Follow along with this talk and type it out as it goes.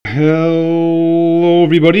Hello,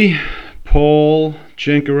 everybody. Paul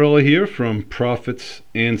Jancarella here from Profits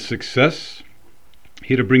and Success.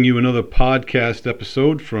 Here to bring you another podcast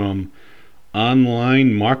episode from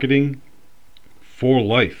Online Marketing for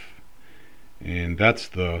Life. And that's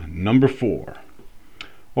the number 4.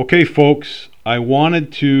 Okay, folks, I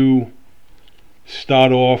wanted to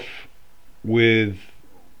start off with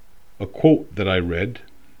a quote that I read.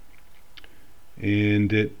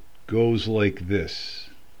 And it goes like this.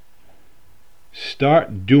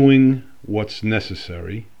 Start doing what's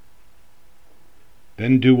necessary,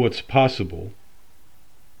 then do what's possible,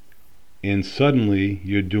 and suddenly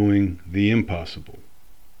you're doing the impossible.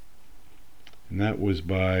 And that was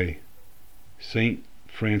by St.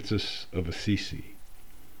 Francis of Assisi.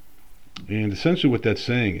 And essentially what that's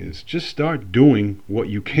saying is just start doing what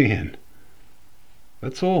you can.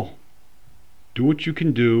 That's all. Do what you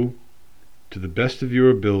can do to the best of your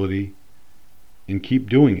ability and keep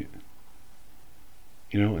doing it.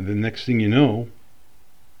 And the next thing you know,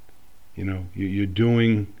 you're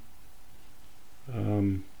doing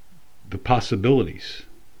the possibilities,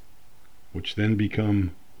 which then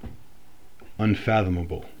become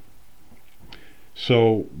unfathomable.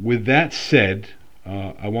 So with that said,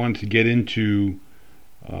 I wanted to get into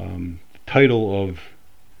the title of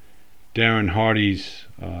Darren Hardy's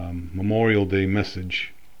Memorial Day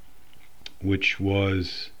message, which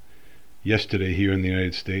was yesterday here in the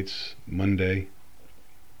United States, Monday,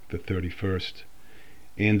 the 31st,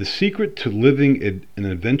 and the secret to living an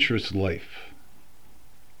adventurous life.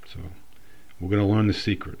 So we're going to learn the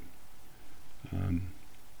secret.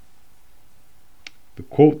 The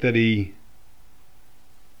quote that he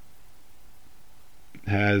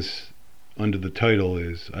has under the title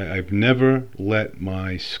is, I've never let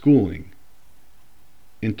my schooling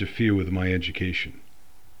interfere with my education.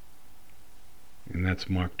 And that's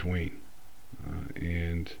Mark Twain.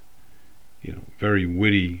 And very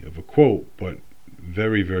witty of a quote, but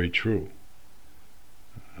very, very true.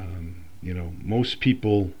 Most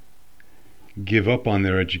people give up on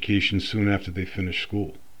their education soon after they finish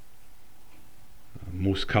school.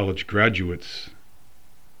 Most college graduates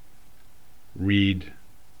read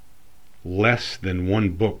less than one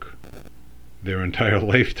book their entire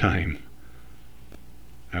lifetime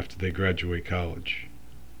after they graduate college.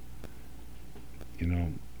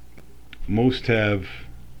 Most have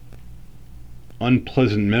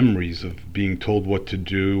unpleasant memories of being told what to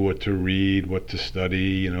do, what to read, what to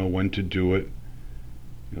study, when to do it.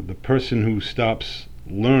 The person who stops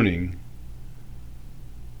learning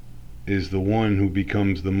is the one who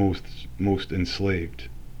becomes the most enslaved.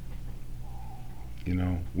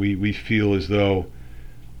 We feel as though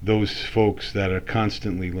those folks that are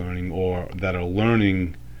constantly learning or that are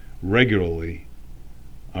learning regularly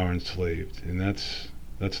are enslaved, and that's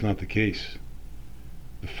not the case.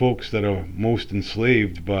 The folks that are most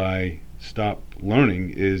enslaved by stop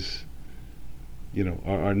learning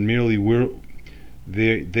are merely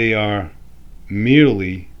they are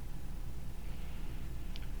merely.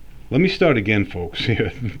 Let me start again, folks.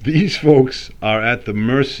 Here, these folks are at the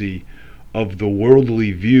mercy of the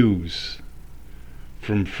worldly views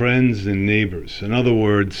from friends and neighbors. In other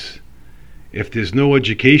words, if there's no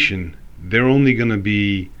education, they're only going to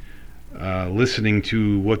be listening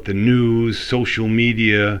to what the news, social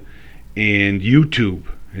media, and YouTube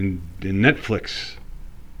and Netflix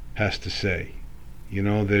has to say.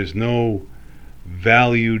 There's no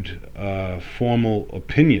valued formal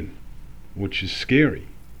opinion, which is scary.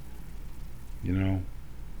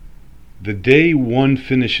 The day one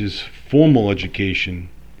finishes formal education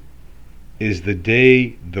is the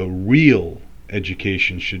day the real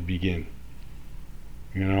education should begin.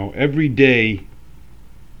 Every day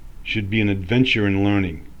should be an adventure in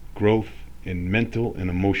learning, growth, and mental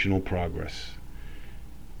and emotional progress.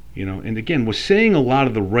 And again, we're saying a lot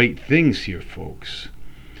of the right things here, folks,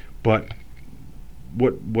 but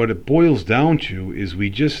what it boils down to is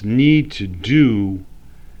we just need to do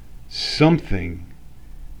something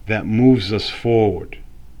that moves us forward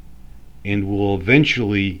and will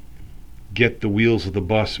eventually get the wheels of the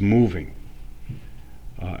bus moving,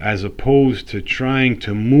 as opposed to trying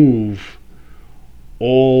to move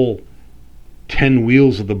all 10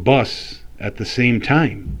 wheels of the bus at the same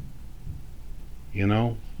time. It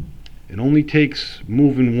only takes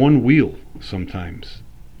moving one wheel sometimes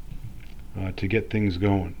to get things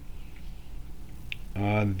going.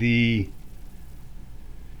 The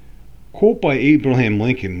quote by Abraham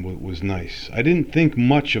Lincoln was nice. I didn't think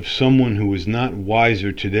much of someone who is not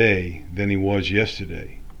wiser today than he was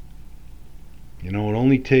yesterday. It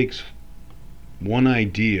only takes one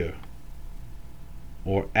idea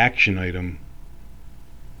or action item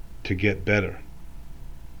to get better.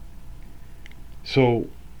 So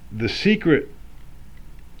the secret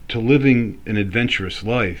to living an adventurous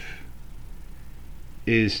life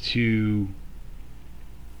is to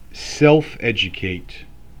self-educate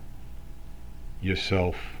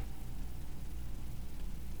yourself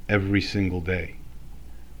every single day,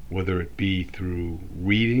 whether it be through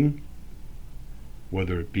reading,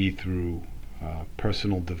 whether it be through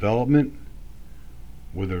personal development,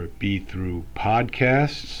 whether it be through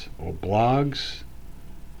podcasts or blogs.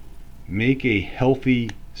 Make a healthy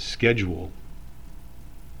schedule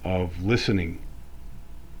of listening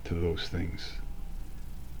to those things.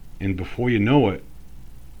 And before you know it,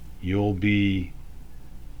 you'll be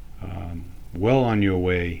well on your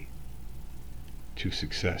way to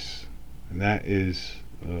success. And that is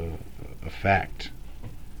a fact.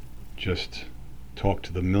 Just talk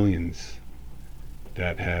to the millions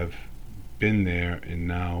that have been there and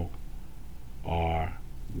now are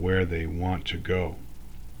where they want to go.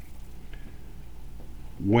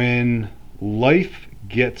 When Life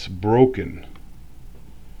Gets Broken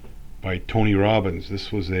by Tony Robbins.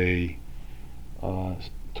 This was a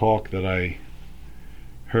talk that I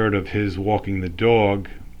heard of his walking the dog.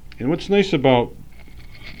 And what's nice about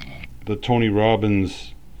the Tony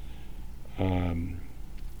Robbins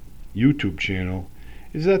YouTube channel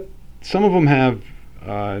is that some of them have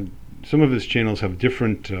some of his channels have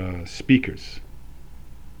different speakers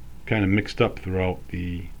kind of mixed up throughout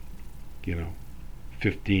the 10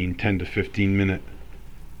 to 15 minute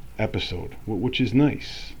episode, which is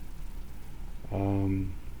nice.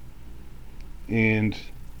 And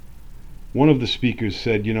one of the speakers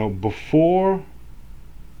said, before,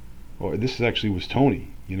 or this actually was Tony,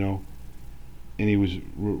 and he was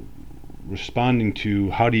responding to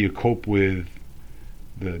how do you cope with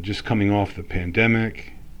the just coming off the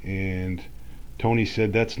pandemic. And Tony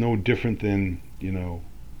said that's no different than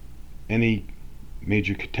any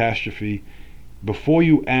major catastrophe. Before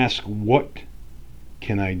you ask what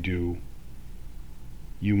can I do,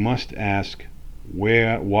 you must ask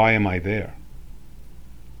why am I there.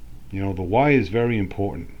 The why is very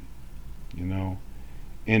important. And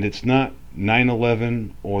it's not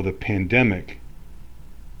 9/11 or the pandemic,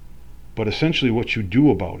 but essentially what you do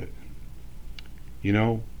about it.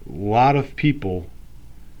 A lot of people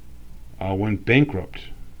went bankrupt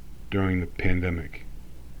during the pandemic,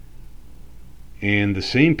 and the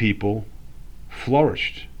same people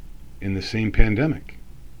flourished in the same pandemic.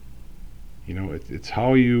 It's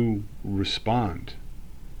how you respond,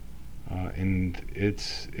 and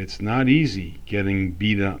it's not easy getting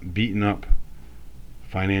beaten up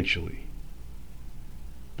financially.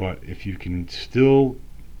 But if you can still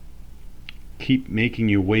keep making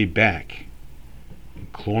your way back,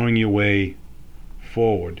 clawing your way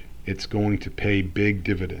forward, it's going to pay big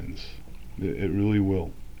dividends. It really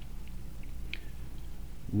will.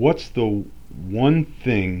 What's the one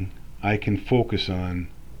thing I can focus on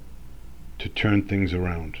to turn things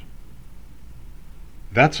around?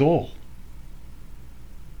 That's all.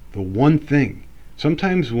 The one thing.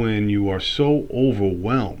 Sometimes when you are so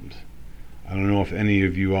overwhelmed, I don't know if any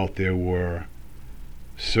of you out there were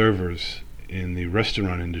servers in the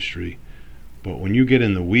restaurant industry, but when you get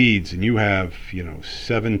in the weeds and you have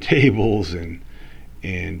 7 tables and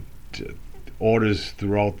orders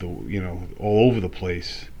throughout the all over the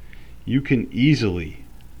place, you can easily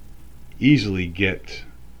get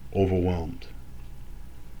overwhelmed.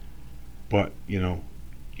 But you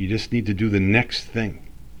just need to do the next thing.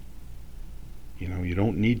 You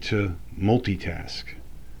don't need to multitask.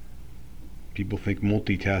 People think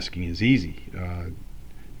multitasking is easy.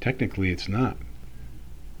 Technically it's not,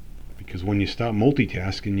 because when you stop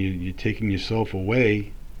multitasking, you're taking yourself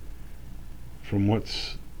away from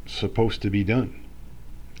what's supposed to be done.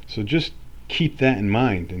 So just keep that in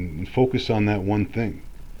mind and focus on that one thing.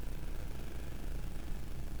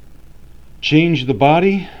 Change the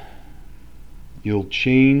body, you'll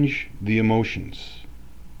change the emotions.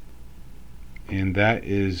 And that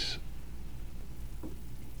is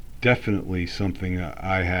definitely something that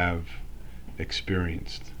I have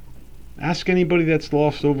experienced. Ask anybody that's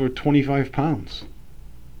lost over 25 pounds.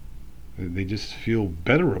 They just feel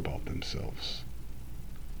better about themselves.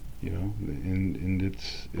 And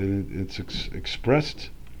it's expressed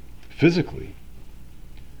physically.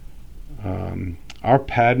 Our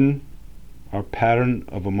pattern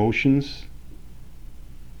of emotions,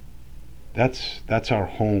 that's our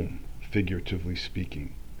home, figuratively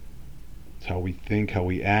speaking. It's how we think, how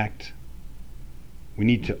we act. We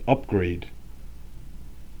need to upgrade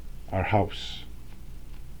our house.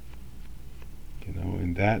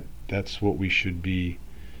 And that's what we should be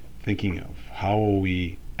thinking of. How are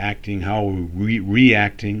we acting? How are we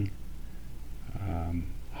reacting?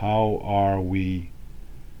 How are we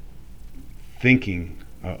thinking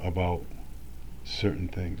about certain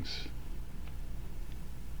things?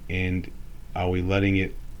 And are we letting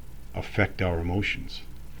it affect our emotions?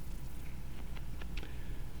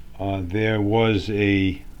 There was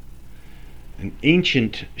an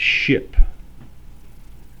ancient ship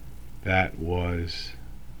that was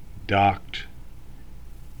docked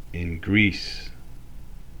in Greece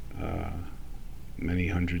many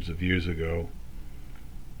hundreds of years ago,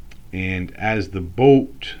 and as the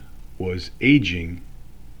boat was aging,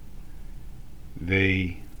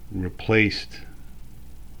 they replaced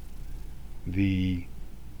the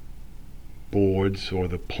boards, or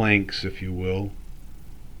the planks, if you will,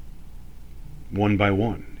 one by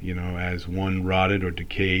one. As one rotted or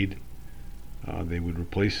decayed, they would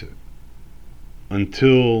replace it,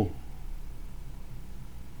 until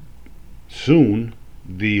soon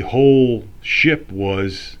the whole ship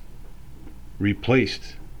was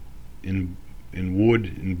replaced in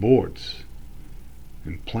wood and boards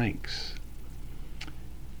and planks.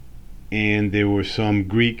 And there were some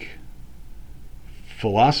Greek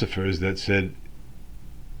philosophers that said,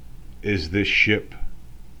 is this ship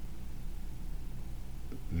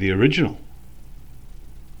the original?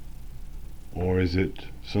 Or is it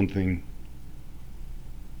something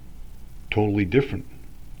totally different?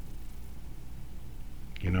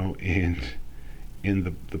 And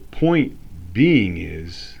the point being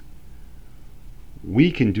is,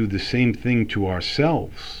 we can do the same thing to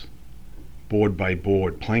ourselves, board by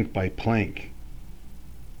board, plank by plank,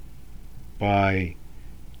 by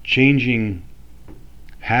changing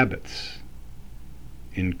habits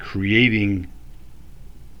and creating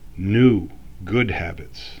new good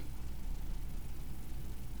habits.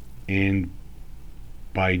 And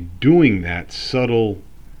by doing that subtle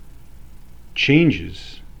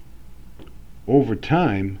changes over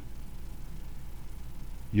time,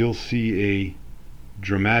 you'll see a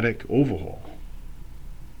dramatic overhaul.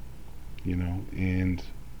 And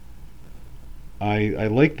I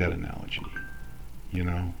like that analogy.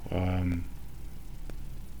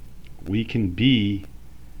 We can be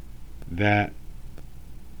that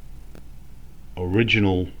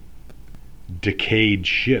original decayed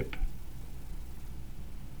ship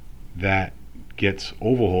that gets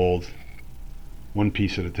overhauled one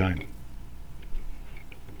piece at a time.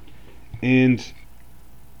 And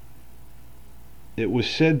it was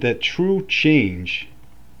said that true change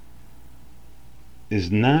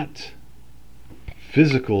is not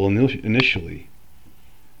physical initially,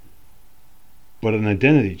 but an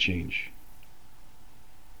identity change.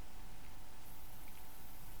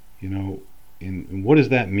 And what does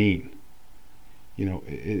that mean?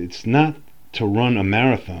 It's not to run a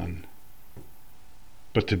marathon,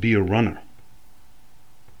 but to be a runner.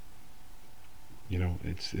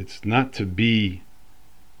 It's not to be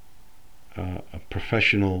a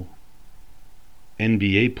professional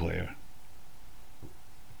NBA player,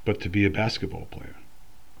 but to be a basketball player.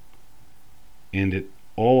 And it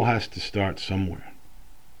all has to start somewhere.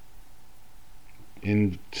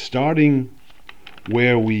 And starting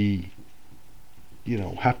where we,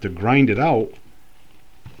 have to grind it out,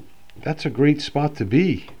 that's a great spot to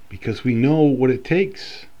be, because we know what it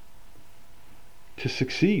takes to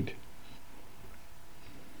succeed.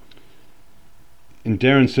 And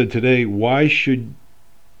Darren said today, why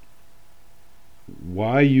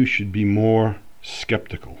you should be more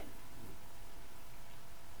skeptical.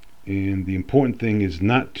 And the important thing is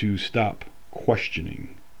not to stop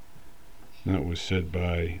questioning. That was said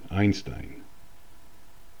by Einstein.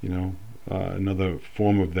 Another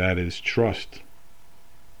form of that is trust,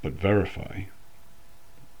 but verify.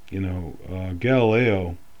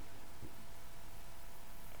 Galileo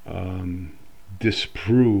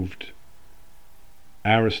disproved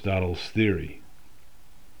Aristotle's theory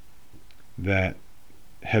that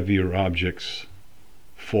heavier objects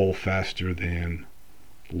fall faster than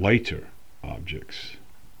lighter objects.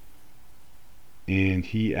 And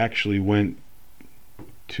he actually went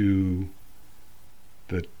to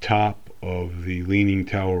the top of the Leaning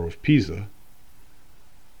Tower of Pisa,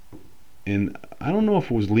 and I don't know if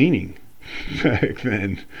it was leaning back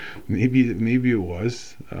then. Maybe it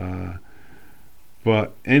was,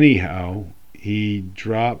 but anyhow, he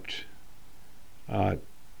dropped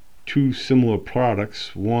two similar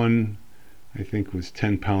products. One, I think, was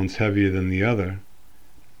 10 pounds heavier than the other,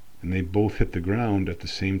 and they both hit the ground at the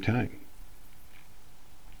same time.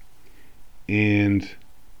 And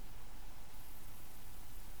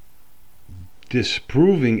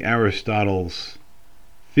disproving Aristotle's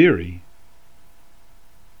theory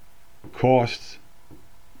cost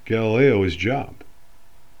Galileo his job.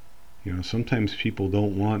 Sometimes people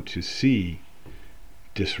don't want to see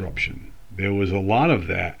disruption. There was a lot of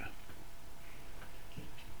that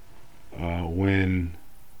when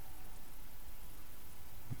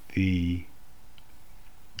I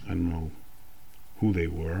don't know who they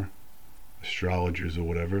were, astrologers or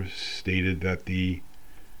whatever, stated that the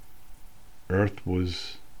Earth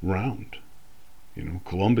was round.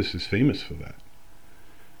 Columbus is famous for that.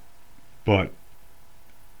 But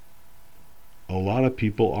a lot of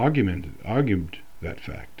people argued that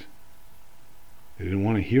fact. They didn't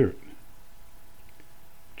want to hear it.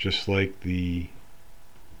 Just like the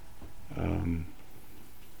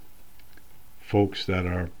folks that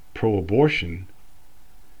are pro-abortion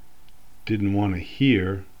didn't want to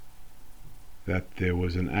hear that there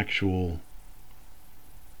was an actual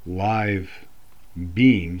live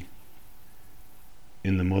being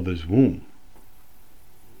in the mother's womb,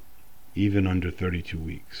 even under 32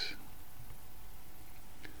 weeks.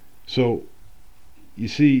 So, you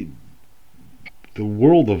see, the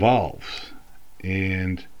world evolves,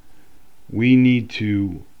 and we need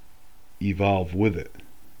to evolve with it.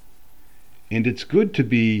 And it's good to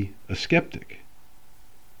be a skeptic,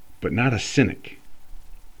 but not a cynic.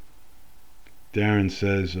 Darren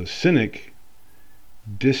says a cynic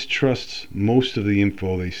distrusts most of the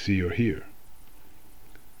info they see or hear.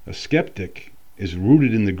 A skeptic is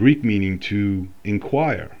rooted in the Greek meaning to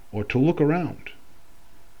inquire or to look around.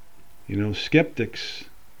 Skeptics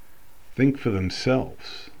think for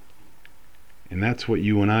themselves. And that's what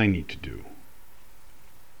you and I need to do.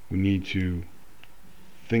 We need to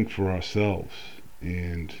think for ourselves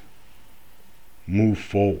and move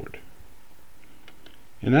forward.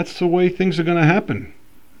 And that's the way things are going to happen,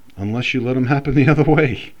 unless you let them happen the other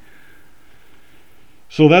way.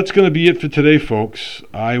 So that's going to be it for today, folks.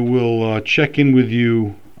 I will check in with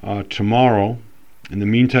you tomorrow. In the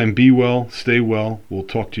meantime, be well, stay well. We'll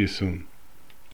talk to you soon.